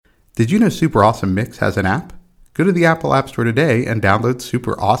Did you know Super Awesome Mix has an app? Go to the Apple App Store today and download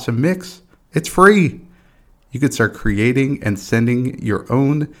Super Awesome Mix. It's free. You could start creating and sending your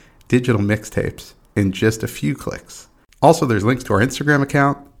own digital mixtapes in just a few clicks. Also, there's links to our Instagram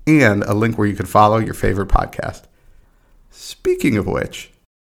account and a link where you can follow your favorite podcast. Speaking of which,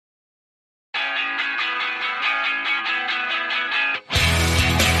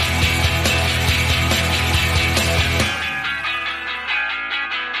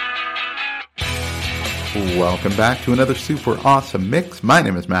 welcome back to another Super Awesome Mix. My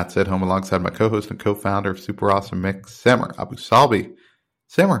name is Matt Sidholm, alongside my co-host and co-founder of Super Awesome Mix, Samer Abu Salbi.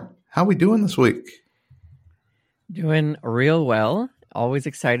 Samer, how we doing this week? Doing real well. Always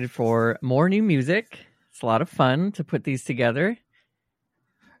excited for more new music. It's a lot of fun to put these together.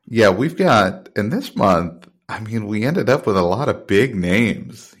 Yeah, we've got, in this month, we ended up with a lot of big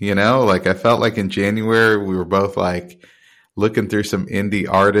names, I felt like in January we were both looking through some indie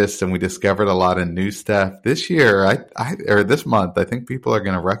artists and we discovered a lot of new stuff. This year, this month, I think people are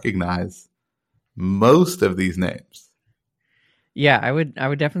going to recognize most of these names. Yeah, I would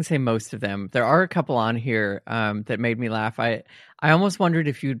definitely say most of them. There are a couple on here that made me laugh. I almost wondered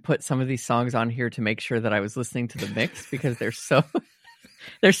if you'd put some of these songs on here to make sure that I was listening to the mix because they're so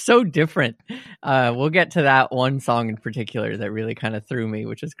different. We'll get to that one song in particular that really kind of threw me,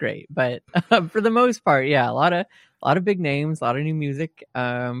 which is great. But for the most part, yeah, a lot of big names, a lot of new music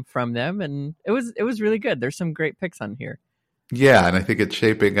from them, and it was really good. There's some great picks on here. Yeah, and I think it's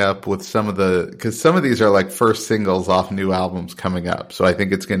shaping up with because some of these are first singles off new albums coming up. So I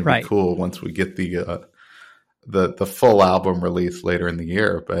think it's going to be cool once we get the full album release later in the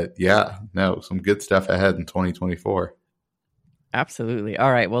year. But yeah, some good stuff ahead in 2024. Absolutely.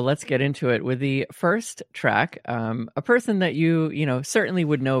 All right. Well, let's get into it with the first track. A person that you certainly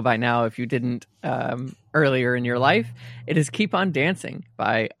would know by now if you didn't earlier in your life. It is "Keep on Dancing"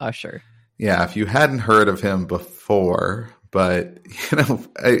 by Usher. Yeah, if you hadn't heard of him before, but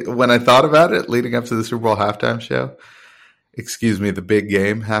when I thought about it leading up to the Super Bowl halftime show, the big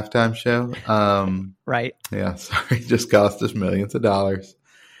game halftime show. Right. Yeah, sorry, just cost us millions of dollars.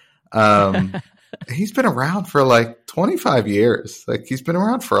 He's been around for 25 years. He's been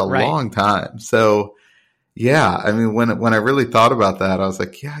around for a long time. So yeah, when I really thought about that, I was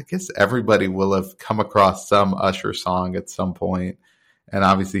like, yeah, I guess everybody will have come across some Usher song at some point. And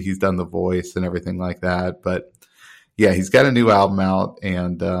obviously he's done the voice and everything like that. But yeah, he's got a new album out,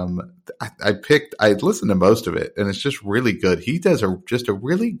 and I listened to most of it, and it's just really good. He does just a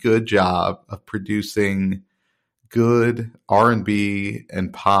really good job of producing good R&B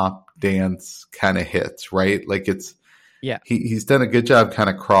and pop dance kind of hits, right? He's done a good job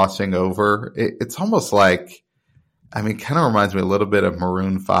kind of crossing over. It's almost kind of reminds me a little bit of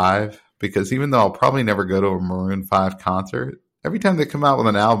Maroon 5, because even though I'll probably never go to a Maroon 5 concert, every time they come out with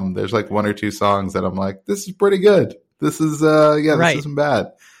an album, there's one or two songs that I'm like, this is pretty good. This is, this isn't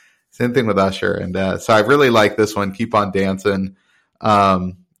bad. Same thing with Usher. And so I really like this one, "Keep on Dancing."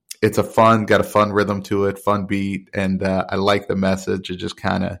 It's got a fun rhythm to it, fun beat. And I like the message of just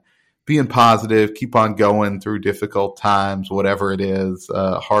kind of being positive, keep on going through difficult times, whatever it is,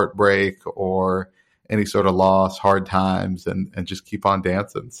 heartbreak or any sort of loss, hard times, and just keep on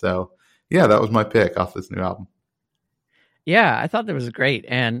dancing. So yeah, that was my pick off this new album. Yeah, I thought that was great.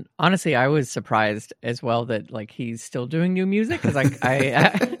 And honestly, I was surprised as well that he's still doing new music, because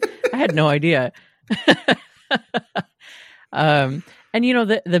I had no idea. And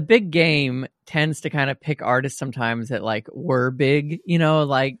the big game tends to kind of pick artists sometimes that were big,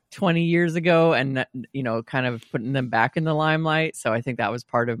 20 years ago, and kind of putting them back in the limelight. So I think that was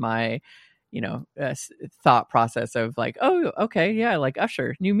part of my thought process of oh, okay, yeah,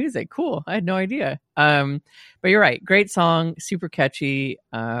 Usher, new music, cool. I had no idea. But you're right, great song, super catchy.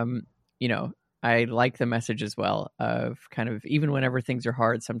 I like the message as well of kind of, even whenever things are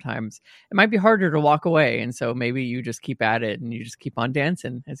hard, sometimes it might be harder to walk away, and so maybe you just keep at it and you just keep on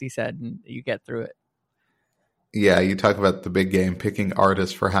dancing, as he said, and you get through it. Yeah, you talk about the big game, picking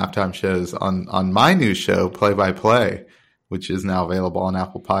artists for halftime shows. On my new show, Play by Play, which is now available on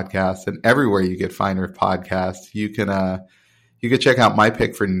Apple Podcasts and everywhere you get finer podcasts, you can check out my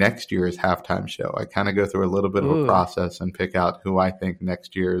pick for next year's halftime show. I kind of go through a little bit of a process and pick out who I think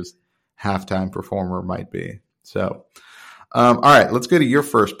next year's halftime performer might be. So, all right, let's go to your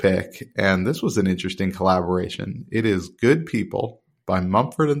first pick. And this was an interesting collaboration. It is "Good People" by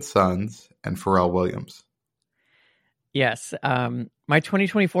Mumford & Sons and Pharrell Williams. Yes. My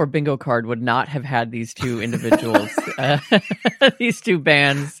 2024 bingo card would not have had these two individuals, these two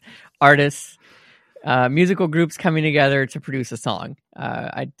bands, artists, musical groups coming together to produce a song.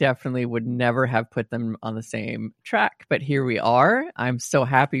 I definitely would never have put them on the same track, but here we are. I'm so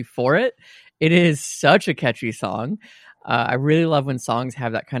happy for it. It is such a catchy song. I really love when songs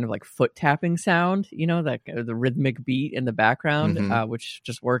have that kind of like foot tapping sound, that the rhythmic beat in the background, which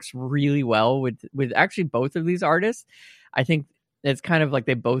just works really well with actually both of these artists. I think it's kind of like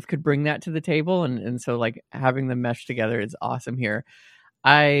they both could bring that to the table, and so like having them mesh together is awesome here.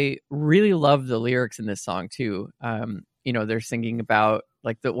 I really love the lyrics in this song too. They're singing about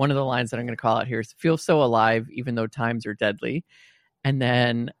like one of the lines that I'm going to call out here is "Feel so alive, even though times are deadly," and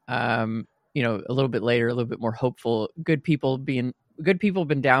then a little bit later, a little bit more hopeful. Good people have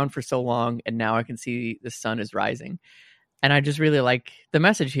been down for so long, and now I can see the sun is rising. And I just really like the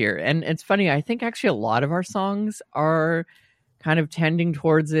message here. And it's funny, I think actually a lot of our songs are kind of tending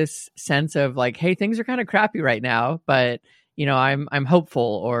towards this sense of like, hey, things are kind of crappy right now, but I'm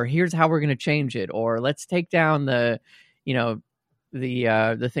hopeful, or here's how we're going to change it, or let's take down the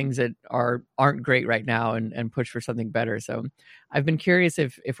things that aren't great right now and push for something better. So I've been curious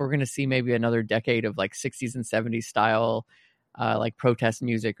if we're going to see maybe another decade of like 60s and 70s style like protest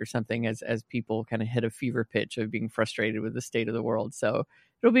music or something as people kind of hit a fever pitch of being frustrated with the state of the world. So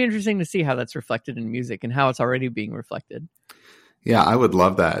it'll be interesting to see how that's reflected in music and how it's already being reflected. Yeah, I would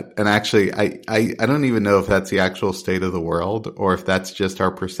love that. And actually, I don't even know if that's the actual state of the world or if that's just our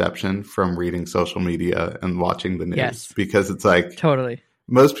perception from reading social media and watching the news. Yes. Because it's like totally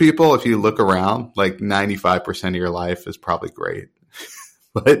most people, if you look around, like 95% of your life is probably great.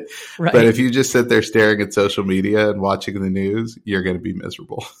 But if you just sit there staring at social media and watching the news, you're going to be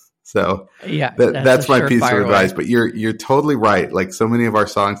miserable. So yeah, that's my piece of advice. Way. But you're totally right. Like so many of our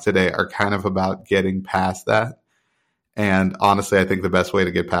songs today are kind of about getting past that. And honestly, I think the best way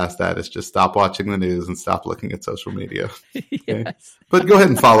to get past that is just stop watching the news and stop looking at social media. Okay? Yes. But go ahead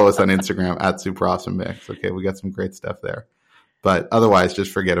and follow us on Instagram at Super Awesome Mix. Okay, we got some great stuff there. But otherwise,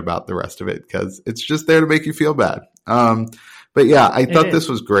 just forget about the rest of it because it's just there to make you feel bad. But yeah, I thought this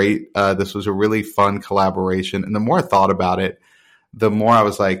was great. This was a really fun collaboration. And the more I thought about it, the more I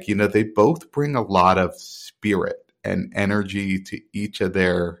was like, they both bring a lot of spirit and energy to each of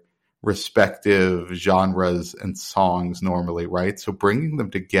their respective genres and songs normally, right? So bringing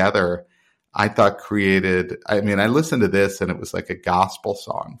them together, I thought I listened to this and it was like a gospel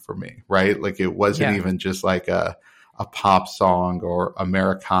song for me, right? Like it wasn't even just like a pop song or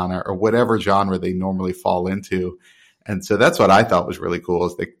Americana or whatever genre they normally fall into. And so that's what I thought was really cool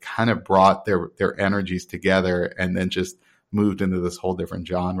is they kind of brought their energies together and then just moved into this whole different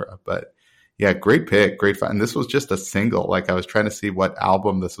genre. But yeah, great pick, great fun. And this was just a single. Like I was trying to see what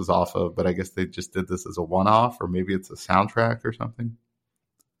album this was off of, but I guess they just did this as a one-off, or maybe it's a soundtrack or something.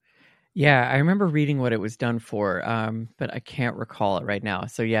 Yeah, I remember reading what it was done for, but I can't recall it right now.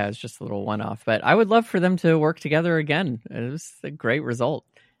 So yeah, it's just a little one-off. But I would love for them to work together again. It was a great result.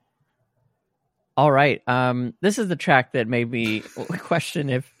 All right, this is the track that made me question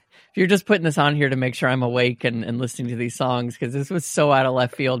if you're just putting this on here to make sure I'm awake and listening to these songs, because this was so out of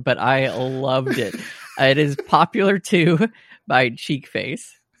left field, but I loved it. It is Popular 2 by Cheek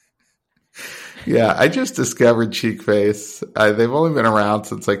Face. Yeah, I just discovered Cheek Face. They've only been around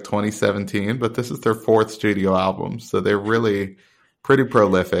since like 2017, but this is their fourth studio album, so they're really pretty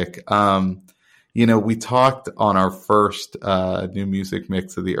prolific. We talked on our first new music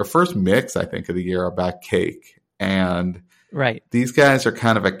mix first mix, I think, of the year about Cake. And right, these guys are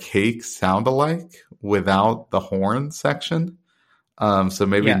kind of a Cake sound-alike without the horn section. So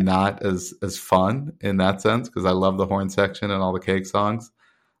maybe not as fun in that sense, because I love the horn section and all the Cake songs.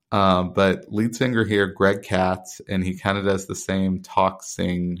 But lead singer here, Greg Katz, and he kind of does the same talk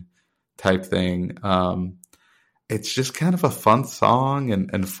sing type thing. It's just kind of a fun song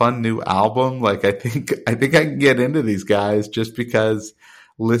and fun new album. Like I think I can get into these guys just because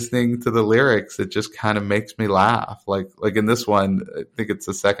listening to the lyrics, it just kind of makes me laugh. Like in this one, I think it's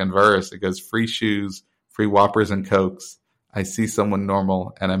the second verse. It goes, free shoes, free Whoppers and Cokes. I see someone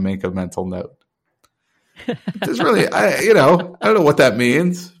normal and I make a mental note. It's really, I don't know what that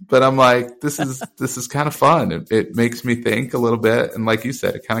means, but I'm like, this is kind of fun. It makes me think a little bit. And like you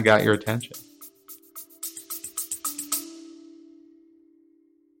said, it kind of got your attention.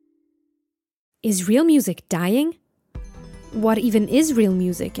 Is real music dying? What even is real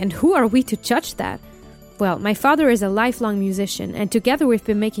music, and who are we to judge that? Well, my father is a lifelong musician, and together we've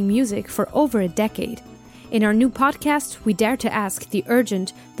been making music for over a decade. In our new podcast, we dare to ask the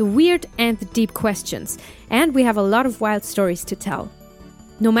urgent, the weird, and the deep questions, and we have a lot of wild stories to tell.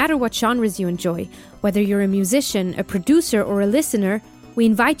 No matter what genres you enjoy, whether you're a musician, a producer, or a listener, we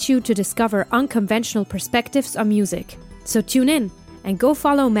invite you to discover unconventional perspectives on music. So tune in and go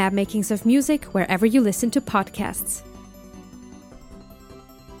follow Mad Makings of Music wherever you listen to podcasts.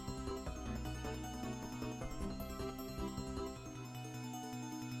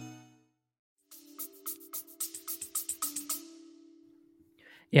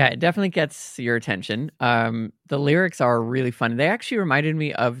 Yeah, it definitely gets your attention. The lyrics are really fun. They actually reminded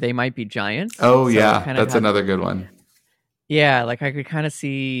me of They Might Be Giants. Oh, yeah. That's another good one. Yeah, like I could kind of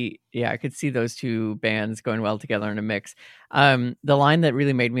see, I could see those two bands going well together in a mix. The line that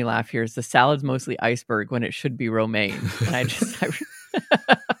really made me laugh here is the salad's mostly iceberg when it should be romaine. And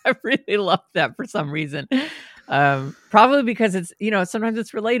I really love that for some reason. Probably because it's, sometimes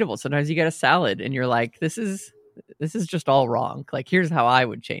it's relatable. Sometimes you get a salad and you're like, this is just all wrong. Like, here's how I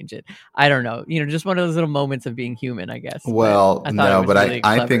would change it. I don't know. Just one of those little moments of being human, I guess. Well,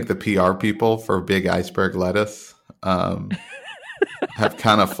 I think the PR people for Big Iceberg Lettuce have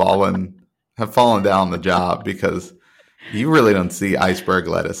kind of fallen down the job, because you really don't see iceberg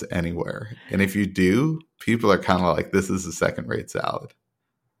lettuce anywhere. And if you do, people are kind of like, this is a second-rate salad.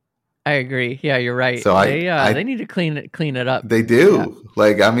 I agree. Yeah, you're right. So they need to clean it up. They do.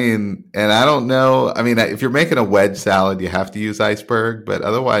 Yeah. And I don't know. If you're making a wedge salad, you have to use iceberg, but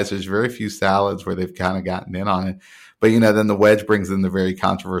otherwise there's very few salads where they've kind of gotten in on it. But, then the wedge brings in the very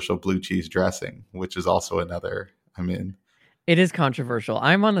controversial blue cheese dressing, which is also another, it is controversial.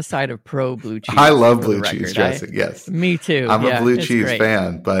 I'm on the side of pro blue cheese. I love blue cheese dressing. Yes. Me too. I'm a blue cheese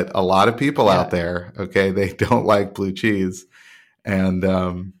fan, but a lot of people out there, okay, they don't like blue cheese. And,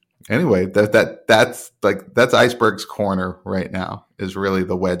 anyway, that's Iceberg's corner right now, is really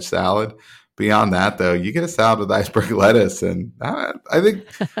the wedge salad. Beyond that, though, you get a salad with iceberg lettuce, and I think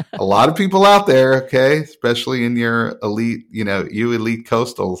a lot of people out there, okay, especially in your elite, you elite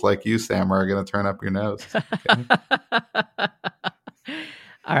coastals like you, Sam, are going to turn up your nose. Okay?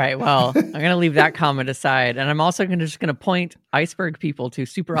 All right, well, I'm going to leave that comment aside, and I'm also just going to point iceberg people to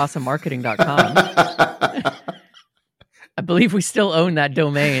superawesomemarketing.com. I believe we still own that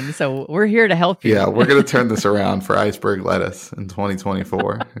domain, so we're here to help you. Yeah, we're going to turn this around for iceberg lettuce in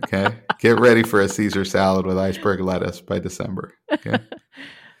 2024, okay? Get ready for a Caesar salad with iceberg lettuce by December, okay?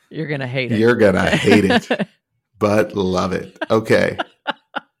 You're going to hate it. You're going to hate it, but love it. Okay.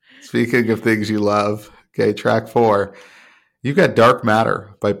 Speaking of things you love, okay, track 4. You got Dark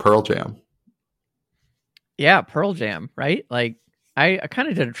Matter by Pearl Jam. Yeah, Pearl Jam, right? Like, I kind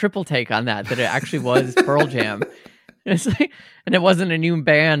of did a triple take on that it actually was Pearl Jam. It's like, and it wasn't a new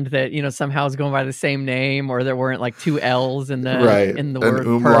band that somehow is going by the same name, or there weren't like 2 L's in the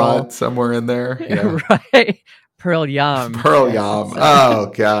word Pearl somewhere in there. Yeah. Right, Pearl Jam. Pearl Jam.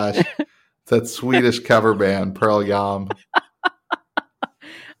 Oh gosh, that Swedish cover band Pearl Jam.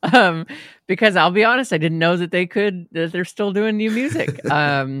 Because I'll be honest, I didn't know that they're still doing new music.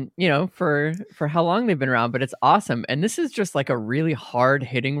 For how long they've been around, but it's awesome. And this is just like a really hard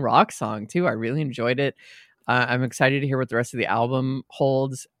hitting rock song too. I really enjoyed it. I'm excited to hear what the rest of the album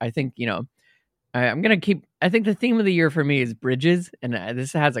holds. I think, I'm going to keep, I think the theme of the year for me is bridges. And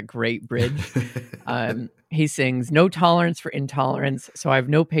this has a great bridge. He sings, "No tolerance for intolerance. So I have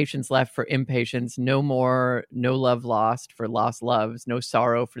no patience left for impatience. No more, no love lost for lost loves. No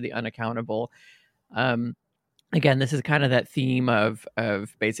sorrow for the unaccountable." Again, this is kind of that theme of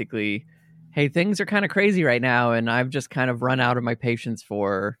basically, hey, things are kind of crazy right now. And I've just kind of run out of my patience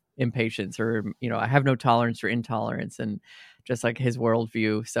for impatience, or I have no tolerance for intolerance, and just like his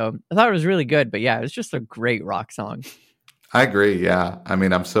worldview. So I thought it was really good, but yeah, it was just a great rock song. I agree. Yeah.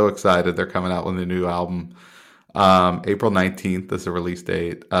 I'm so excited. They're coming out with a new album. April 19th is the release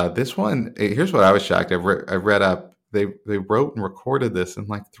date. This one, here's what I was shocked. I read up, they wrote and recorded this in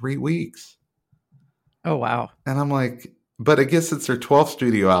like 3 weeks. Oh, wow. And I'm like, but I guess it's their 12th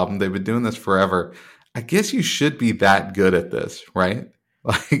studio album. They've been doing this forever. I guess you should be that good at this, right?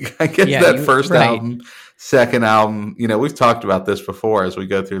 Like, I guess first album, second album, we've talked about this before as we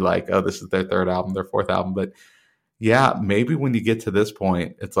go through like, oh, this is their third album, their fourth album. But yeah, maybe when you get to this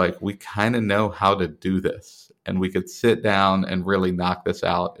point, it's like, we kind of know how to do this, and we could sit down and really knock this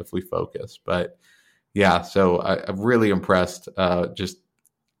out if we focus. But yeah, so I'm really impressed just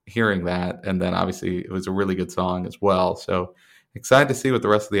hearing that. And then obviously it was a really good song as well. So excited to see what the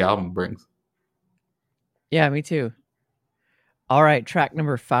rest of the album brings. Yeah, me too. All right, track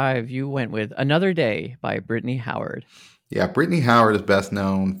number 5, you went with Another Day by Brittany Howard. Yeah, Brittany Howard is best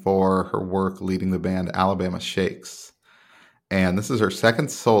known for her work leading the band Alabama Shakes. And this is her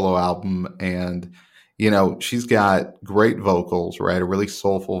second solo album. And, she's got great vocals, right? A really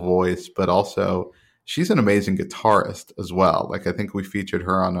soulful voice, but also she's an amazing guitarist as well. Like, I think we featured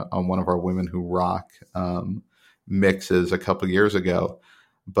her on one of our Women Who Rock mixes a couple years ago.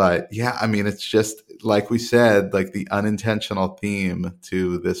 But yeah, it's just like we said, like the unintentional theme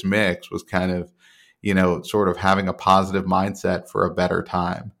to this mix was kind of, sort of having a positive mindset for a better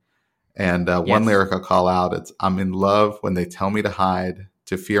time. And one lyric I'll call out, it's, "I'm in love when they tell me to hide,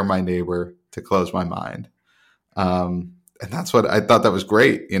 to fear my neighbor, to close my mind." and that's what I thought that was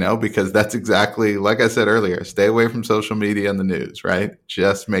great, because that's exactly, like I said earlier, stay away from social media and the news, right?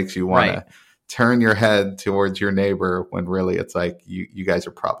 Just makes you want to turn your head towards your neighbor when really it's like, you guys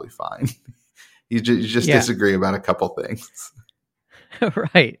are probably fine. You just disagree about a couple things.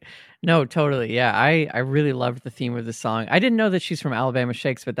 Right. No, totally. Yeah. I really loved the theme of the song. I didn't know that she's from Alabama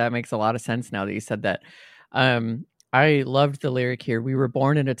Shakes, but that makes a lot of sense now that you said that. I loved the lyric here. We were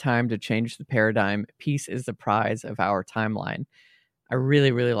born in a time to change the paradigm. Peace is the prize of our timeline. I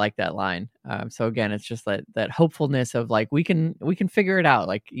really, really like that line. So again, it's just that hopefulness of like, we can figure it out.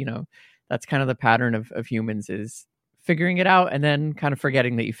 Like, that's kind of the pattern of humans, is figuring it out and then kind of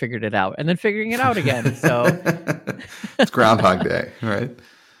forgetting that you figured it out and then figuring it out again. So it's Groundhog Day,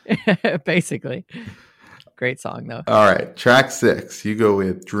 right? Basically. Great song though. All right. Track 6, you go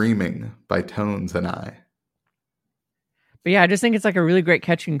with Dreaming by Tones and I. But yeah, I just think it's like a really great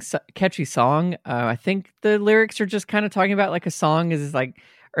catchy song. I think the lyrics are just kind of talking about like a song is like,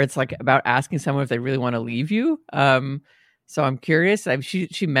 or it's like about asking someone if they really want to leave you. So I'm curious.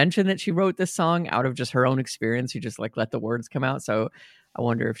 She mentioned that she wrote this song out of just her own experience. She just like let the words come out. So I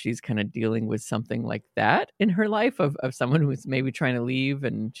wonder if she's kind of dealing with something like that in her life of someone who's maybe trying to leave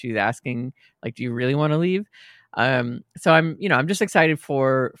and she's asking like, do you really want to leave? So I'm just excited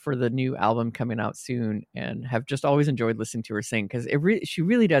for the new album coming out soon, and have just always enjoyed listening to her sing, because she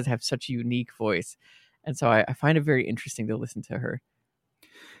really does have such a unique voice. And so I find it very interesting to listen to her.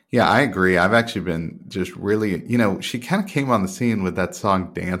 Yeah, I agree. I've actually been just really, she kind of came on the scene with that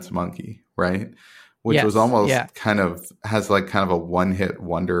song Dance Monkey, right? Which was almost kind of has like kind of a one-hit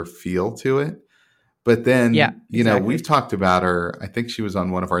wonder feel to it. But then, exactly. We've talked about her. I think she was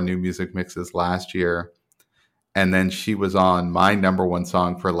on one of our new music mixes last year. And then she was on my number one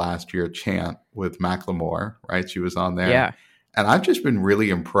song for last year, Chant, with Macklemore, right? She was on there. Yeah. And I've just been really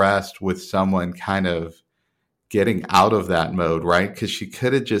impressed with someone kind of getting out of that mode, right? Because she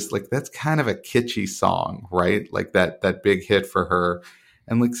could have just like, that's kind of a kitschy song, right? Like that big hit for her.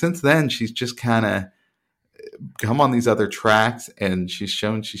 And like since then, she's just kind of come on these other tracks, and she's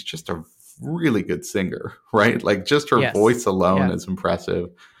shown she's just a really good singer, right? Like just her voice alone is impressive.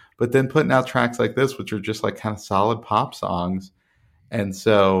 But then putting out tracks like this, which are just like kind of solid pop songs. And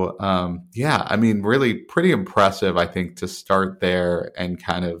so, really pretty impressive, I think, to start there and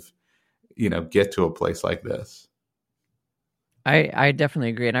kind of, get to a place like this. I definitely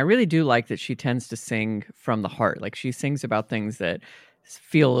agree. And I really do like that she tends to sing from the heart. Like she sings about things that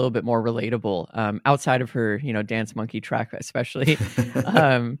feel a little bit more relatable, outside of her, Dance Monkey track, especially.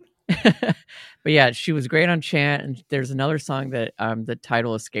 But yeah, she was great on Chant. And there's another song that the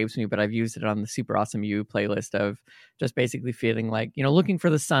title escapes me, but I've used it on the Super Awesome You playlist of just basically feeling like, looking for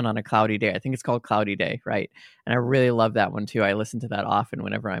the sun on a cloudy day. I think it's called Cloudy Day, right? And I really love that one too. I listen to that often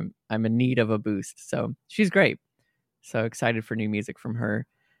whenever I'm in need of a boost. So she's great. So excited for new music from her.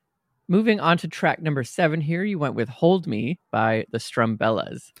 Moving on to track number 7 here, you went with Hold Me by the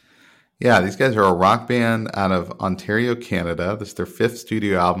Strumbellas. Yeah, these guys are a rock band out of Ontario, Canada. This is their 5th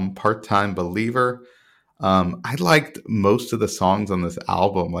studio album, Part-Time Believer. I liked most of the songs on this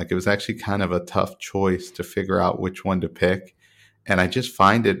album. Like it was actually kind of a tough choice to figure out which one to pick. And I just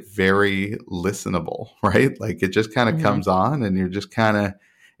find it very listenable, right? Like it just kind of comes on and it just kind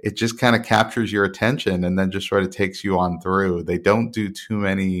of captures your attention and then just sort of takes you on through. They don't do too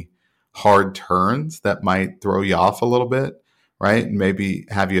many hard turns that might throw you off a little bit. Right. And maybe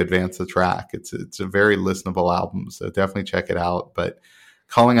have you advance the track. It's a very listenable album. So definitely check it out. But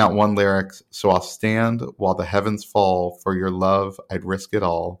calling out one lyric, so I'll stand while the heavens fall. For your love, I'd risk it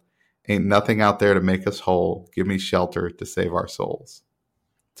all. Ain't nothing out there to make us whole. Give me shelter to save our souls.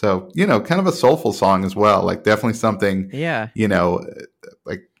 So, kind of a soulful song as well. Like definitely something,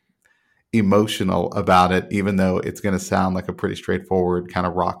 like emotional about it, even though it's going to sound like a pretty straightforward kind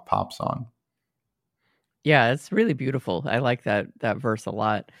of rock pop song. Yeah, it's really beautiful. I like that verse a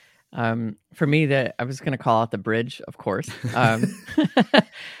lot. For me, I was going to call out the bridge, of course.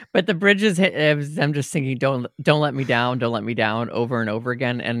 But the bridge is them just singing, don't let me down, over and over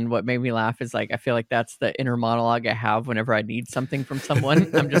again. And what made me laugh is like, I feel like that's the inner monologue I have whenever I need something from someone.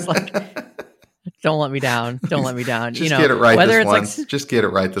 I'm just like, don't let me down. Just get it right this once. Like, just get it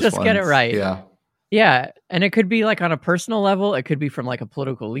right this once. Just get it right. Yeah. Yeah. And it could be like on a personal level. It could be from like a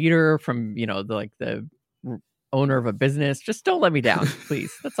political leader, from, the owner of a business. Just don't let me down,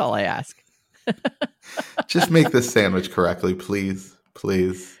 please. That's all I ask. Just make this sandwich correctly, please.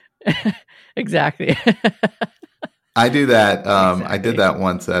 Exactly. I do that. Exactly. I did that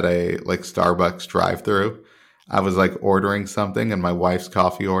once at a Starbucks drive-through. I was ordering something, and my wife's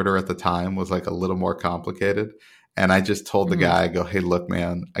coffee order at the time was a little more complicated. And I just told the guy, I go, hey, look,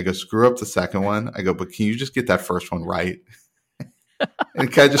 man, I go, screw up the second one. I go, but can you just get that first one right? And the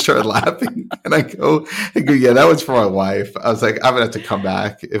guy just started laughing. And I go, yeah, that was for my wife. I was like, I'm gonna have to come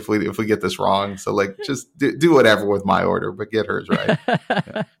back if we get this wrong. So like, just do whatever with my order, but get hers right.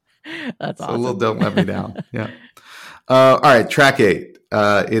 Yeah. That's so awesome. A little don't let me down. Yeah. All right, track 8.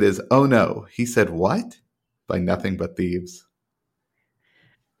 It is "Oh No, He Said What" by Nothing But Thieves.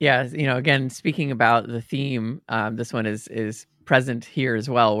 Yeah, again, speaking about the theme, this one is present here as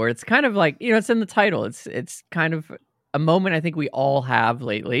well, where it's kind of like, it's in the title. It's kind of a moment I think we all have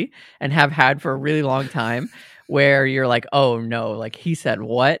lately and have had for a really long time, where you're like, oh no, like he said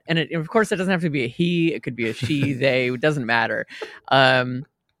what? And of course, it doesn't have to be a he. It could be a she, they. It doesn't matter.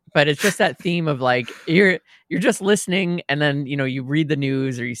 But it's just that theme of like you're just listening, and then you read the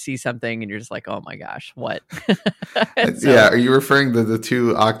news or you see something, and you're just like, oh my gosh, what? So, yeah, are you referring to the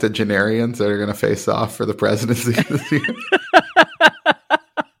 2 octogenarians that are going to face off for the presidency this year?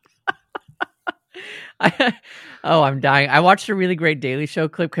 I'm dying. I watched a really great Daily Show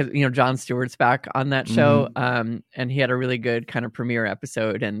clip because Jon Stewart's back on that show, and he had a really good kind of premiere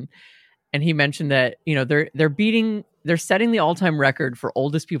episode, and he mentioned that they're setting the all-time record for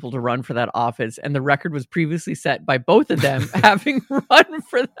oldest people to run for that office, and the record was previously set by both of them having run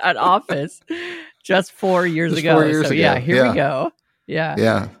for that office just 4 years ago. 4 years ago. Yeah, here we go.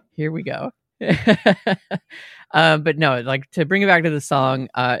 Yeah, here we go. But no, like, to bring it back to the song,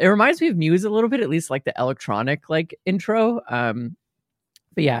 it reminds me of Muse a little bit, at least like the electronic like intro.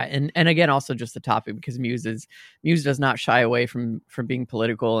 But yeah, and again, also just the topic, because Muse does not shy away from being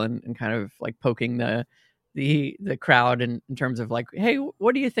political and kind of like poking the crowd in terms of like, hey,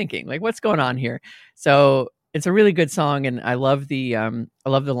 what are you thinking? Like, what's going on here? So it's a really good song, and I love the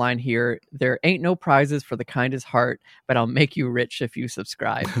line here. There ain't no prizes for the kindest heart, but I'll make you rich if you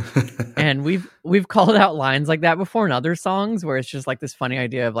subscribe. And we've called out lines like that before in other songs, where it's just like this funny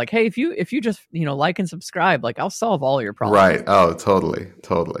idea of like, hey, if you just like and subscribe, like I'll solve all your problems. Right. Oh, totally.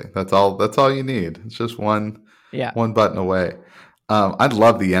 That's all you need. It's just one button away. I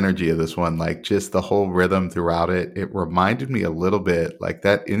love the energy of this one, like just the whole rhythm throughout it. It reminded me a little bit, like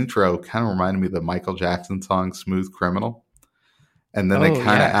that intro kind of reminded me of the Michael Jackson song "Smooth Criminal," and then they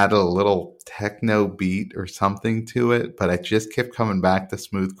kind of added a little techno beat or something to it. But I just kept coming back to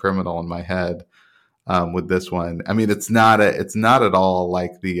 "Smooth Criminal" in my head with this one. I mean, it's not at all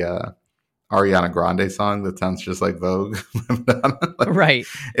like the Ariana Grande song that sounds just like Vogue. Like, right.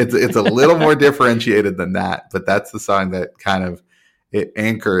 It's a little more differentiated than that, but that's the song that kind of it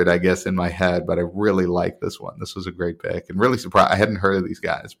anchored, I guess, in my head. But I really like this one. This was a great pick, and really surprised. I hadn't heard of these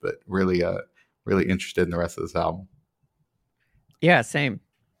guys, but really interested in the rest of this album. Yeah, same.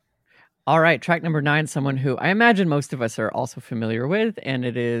 All right, track number 9, someone who I imagine most of us are also familiar with, and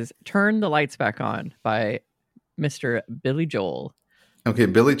it is "Turn the Lights Back On" by Mr. Billy Joel. Okay,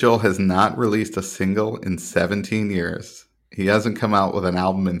 Billy Joel has not released a single in 17 years. He hasn't come out with an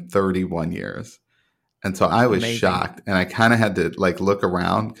album in 31 years. And so I was shocked, and I kind of had to like look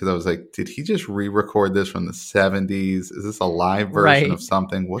around, because I was like, did he just re-record this from the 70s? Is this a live version of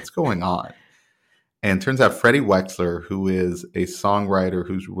something? What's going on? And it turns out Freddie Wexler, who is a songwriter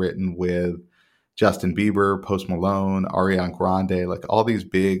who's written with Justin Bieber, Post Malone, Ariana Grande, like all these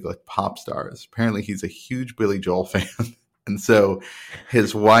big like pop stars. Apparently he's a huge Billy Joel fan. And so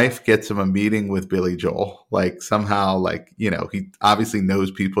his wife gets him a meeting with Billy Joel, like somehow, like, he obviously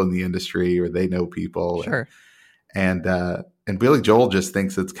knows people in the industry, or they know people. Sure. And Billy Joel just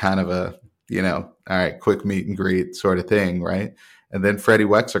thinks it's kind of a, all right, quick meet and greet sort of thing. Right. And then Freddie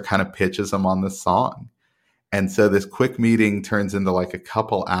Wexler kind of pitches him on this song. And so this quick meeting turns into like a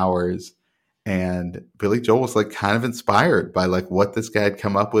couple hours. And Billy Joel was like kind of inspired by like what this guy had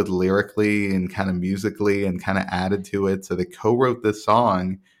come up with lyrically and kind of musically, and kind of added to it. So they co-wrote this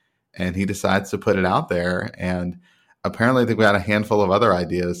song, and he decides to put it out there. And apparently they've got a handful of other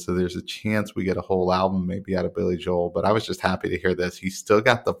ideas. So there's a chance we get a whole album maybe out of Billy Joel. But I was just happy to hear this. He's still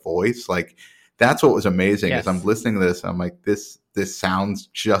got the voice. Like, that's what was amazing. As I'm listening to this, I'm like, this sounds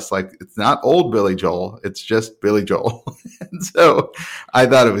just like, it's not old Billy Joel. It's just Billy Joel. And so I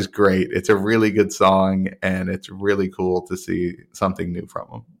thought it was great. It's a really good song, and it's really cool to see something new from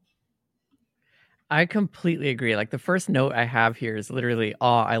him. I completely agree. Like, the first note I have here is literally,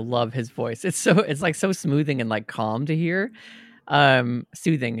 I love his voice. It's like so smoothing and like calm to hear,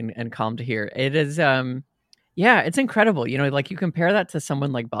 soothing and calm to hear. It is, yeah, it's incredible. Like, you compare that to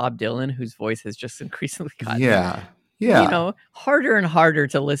someone like Bob Dylan, whose voice has just increasingly gotten harder and harder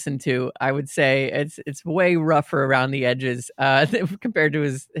to listen to. I would say it's way rougher around the edges compared to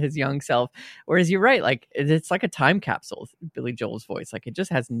his young self. Whereas you're right, like it's like a time capsule, Billy Joel's voice. Like, it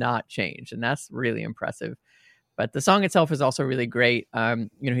just has not changed, and that's really impressive. But the song itself is also really great.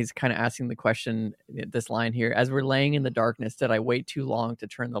 He's kind of asking the question, this line here: "As we're laying in the darkness, did I wait too long to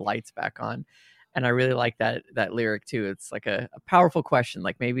turn the lights back on?" And I really like that lyric too. It's like a powerful question.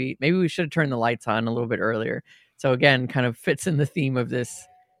 Like maybe we should have turned the lights on a little bit earlier. So again, kind of fits in the theme of this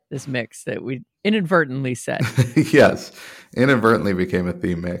mix that we inadvertently said. Yes, inadvertently became a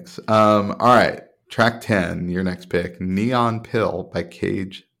theme mix. All right, track 10, your next pick, Neon Pill by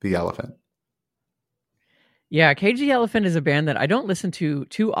Cage the Elephant. Yeah, Cage the Elephant is a band that I don't listen to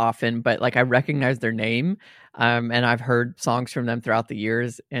too often, but like I recognize their name, and I've heard songs from them throughout the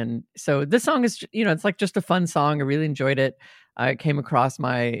years. And so this song is, it's like just a fun song. I really enjoyed it. I came across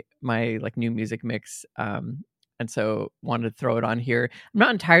my like new music mix, and so wanted to throw it on here. I'm not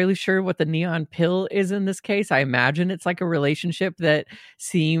entirely sure what the neon pill is in this case. I imagine it's like a relationship that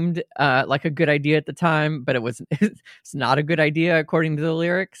seemed like a good idea at the time, but it's not a good idea according to the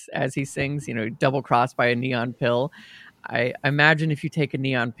lyrics as he sings, double crossed by a neon pill. I imagine if you take a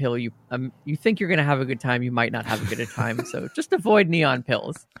neon pill, you think you're going to have a good time, you might not have a good time. So just avoid neon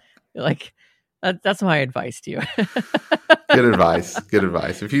pills. Like that's my advice to you. Good advice. Good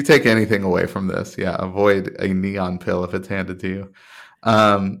advice. If you take anything away from this, avoid a neon pill if it's handed to you.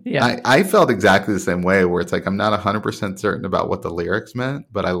 I felt exactly the same way, where it's like I'm not 100% certain about what the lyrics meant,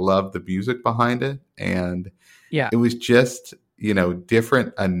 but I love the music behind it. And it was just,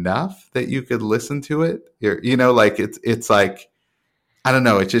 different enough that you could listen to it. Like it's like, I don't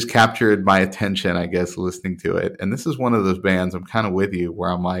know, it just captured my attention, I guess, listening to it. And this is one of those bands, I'm kind of with you, where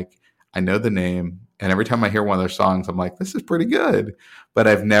I'm like, I know the name, and every time I hear one of their songs, I'm like, this is pretty good. But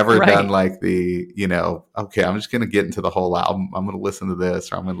I've never done like the, okay, I'm just going to get into the whole album. I'm going to listen to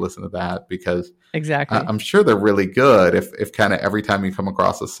this, or I'm going to listen to that, because exactly, I'm sure they're really good. If kind of every time you come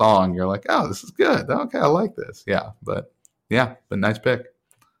across a song, you're like, oh, this is good. Okay, I like this. But nice pick.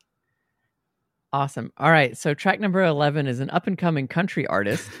 Awesome. All right. So track number 11 is an up and coming country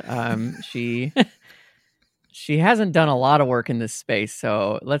artist. She hasn't done a lot of work in this space,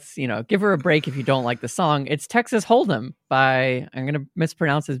 so let's, give her a break if you don't like the song. It's Texas Hold'em by, I'm going to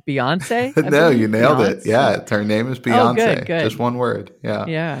mispronounce it, Beyonce. No, you nailed it. Yeah, her name is Beyonce. Oh, good. Just one word.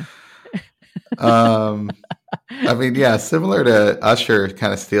 Yeah. Similar to Usher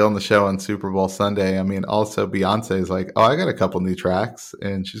kind of stealing the show on Super Bowl Sunday. I mean, also Beyonce is like, oh, I got a couple new tracks,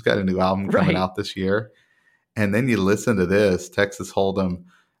 and she's got a new album coming out this year. And then you listen to this, Texas Hold'em.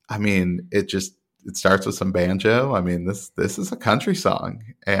 I mean, it starts with some banjo. I mean, this is a country song.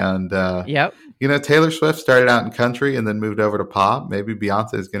 And, Taylor Swift started out in country and then moved over to pop. Maybe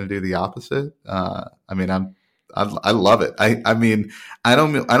Beyonce is going to do the opposite. I love it. I mean, I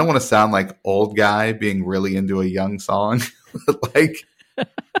don't want to sound like old guy being really into a young song. But like,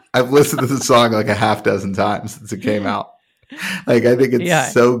 I've listened to the song like a half dozen times since it came out. Like, I think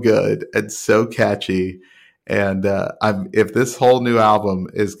it's so good and so catchy. And if this whole new album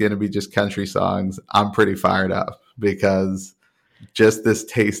is going to be just country songs, I'm pretty fired up, because just this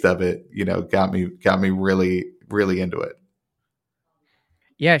taste of it, got me really, really into it.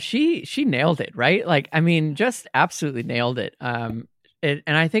 Yeah, she nailed it, right? Like, I mean, just absolutely nailed it. And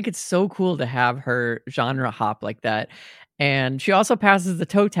I think it's so cool to have her genre hop like that. And she also passes the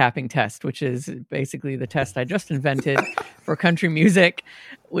toe tapping test, which is basically the test I just invented for country music,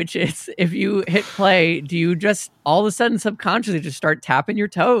 which is, if you hit play, do you just all of a sudden subconsciously just start tapping your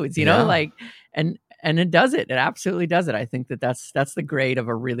toes, and it does it. It absolutely does it. I think that's the grade of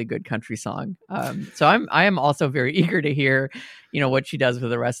a really good country song. So I am also very eager to hear, what she does with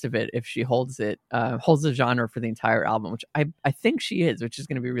the rest of it, if she holds the genre for the entire album, which I think she is, which is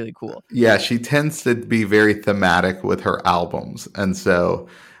going to be really cool. Yeah, she tends to be very thematic with her albums. And so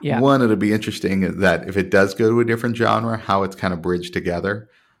it'll be interesting that if it does go to a different genre, how it's kind of bridged together.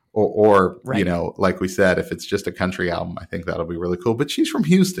 Or like we said, if it's just a country album, I think that'll be really cool. But she's from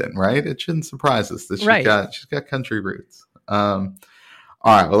Houston, right? It shouldn't surprise us that she's got country roots. All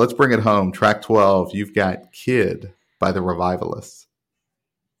right, well, let's bring it home. Track 12, you've got Kid by the Revivalists.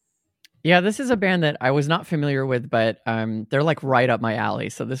 Yeah, this is a band that I was not familiar with, but they're like right up my alley.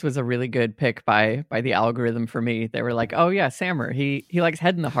 So this was a really good pick by the algorithm for me. They were like, oh yeah, Sammer, he likes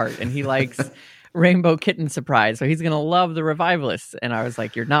Head in the Heart, and he likes Rainbow Kitten Surprise, so he's gonna love the Revivalists. And I was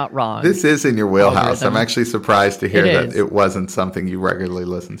like, you're not wrong. This is in your wheelhouse. I'm actually surprised to hear that it wasn't something you regularly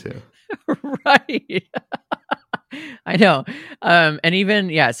listen to. Right. I know. And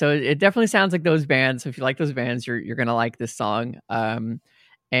even, so it definitely sounds like those bands. So if you like those bands, you're gonna like this song.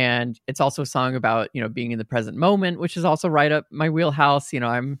 And it's also a song about, being in the present moment, which is also right up my wheelhouse.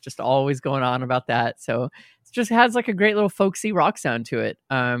 I'm just always going on about that. So it just has like a great little folksy rock sound to it.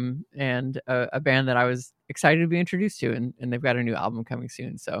 And a band that I was excited to be introduced to, and they've got a new album coming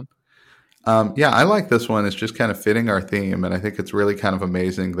soon. So Yeah, I like this one. It's just kind of fitting our theme. And I think it's really kind of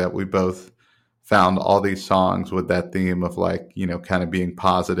amazing that we both found all these songs with that theme of like, you know, kind of being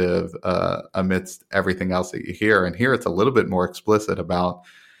positive amidst everything else that you hear. And here it's a little bit more explicit about,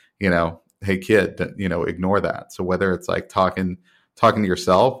 you know, hey kid, you know, ignore that. So whether it's like talking to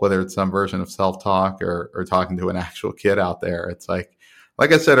yourself, whether it's some version of self-talk or talking to an actual kid out there, it's like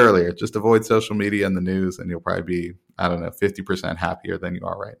I said earlier, just avoid social media and the news and you'll probably be, I don't know, 50% happier than you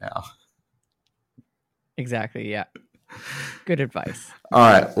are right now. Exactly. Yeah. Good advice. All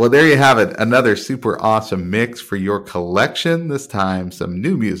right. Well, there you have it. Another super awesome mix for your collection. This time, some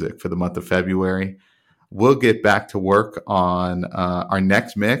new music for the month of February. We'll get back to work on our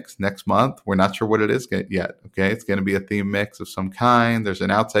next mix next month. We're not sure what it is yet. Okay. It's going to be a theme mix of some kind. There's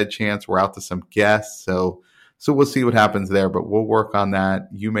an outside chance we're out to some guests. So we'll see what happens there, but we'll work on that.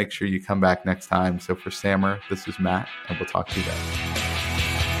 You make sure you come back next time. So for Samer, this is Matt, and we'll talk to you then.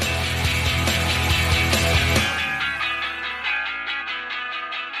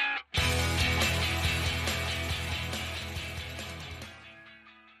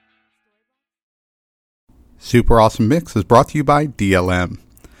 Super Awesome Mix is brought to you by DLM.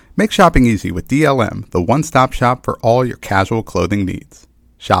 Make shopping easy with DLM, the one-stop shop for all your casual clothing needs.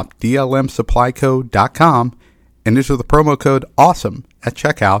 Shop DLMsupplyco.com and enter the promo code AWESOME at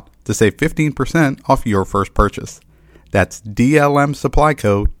checkout to save 15% off your first purchase. That's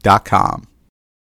DLMsupplyco.com.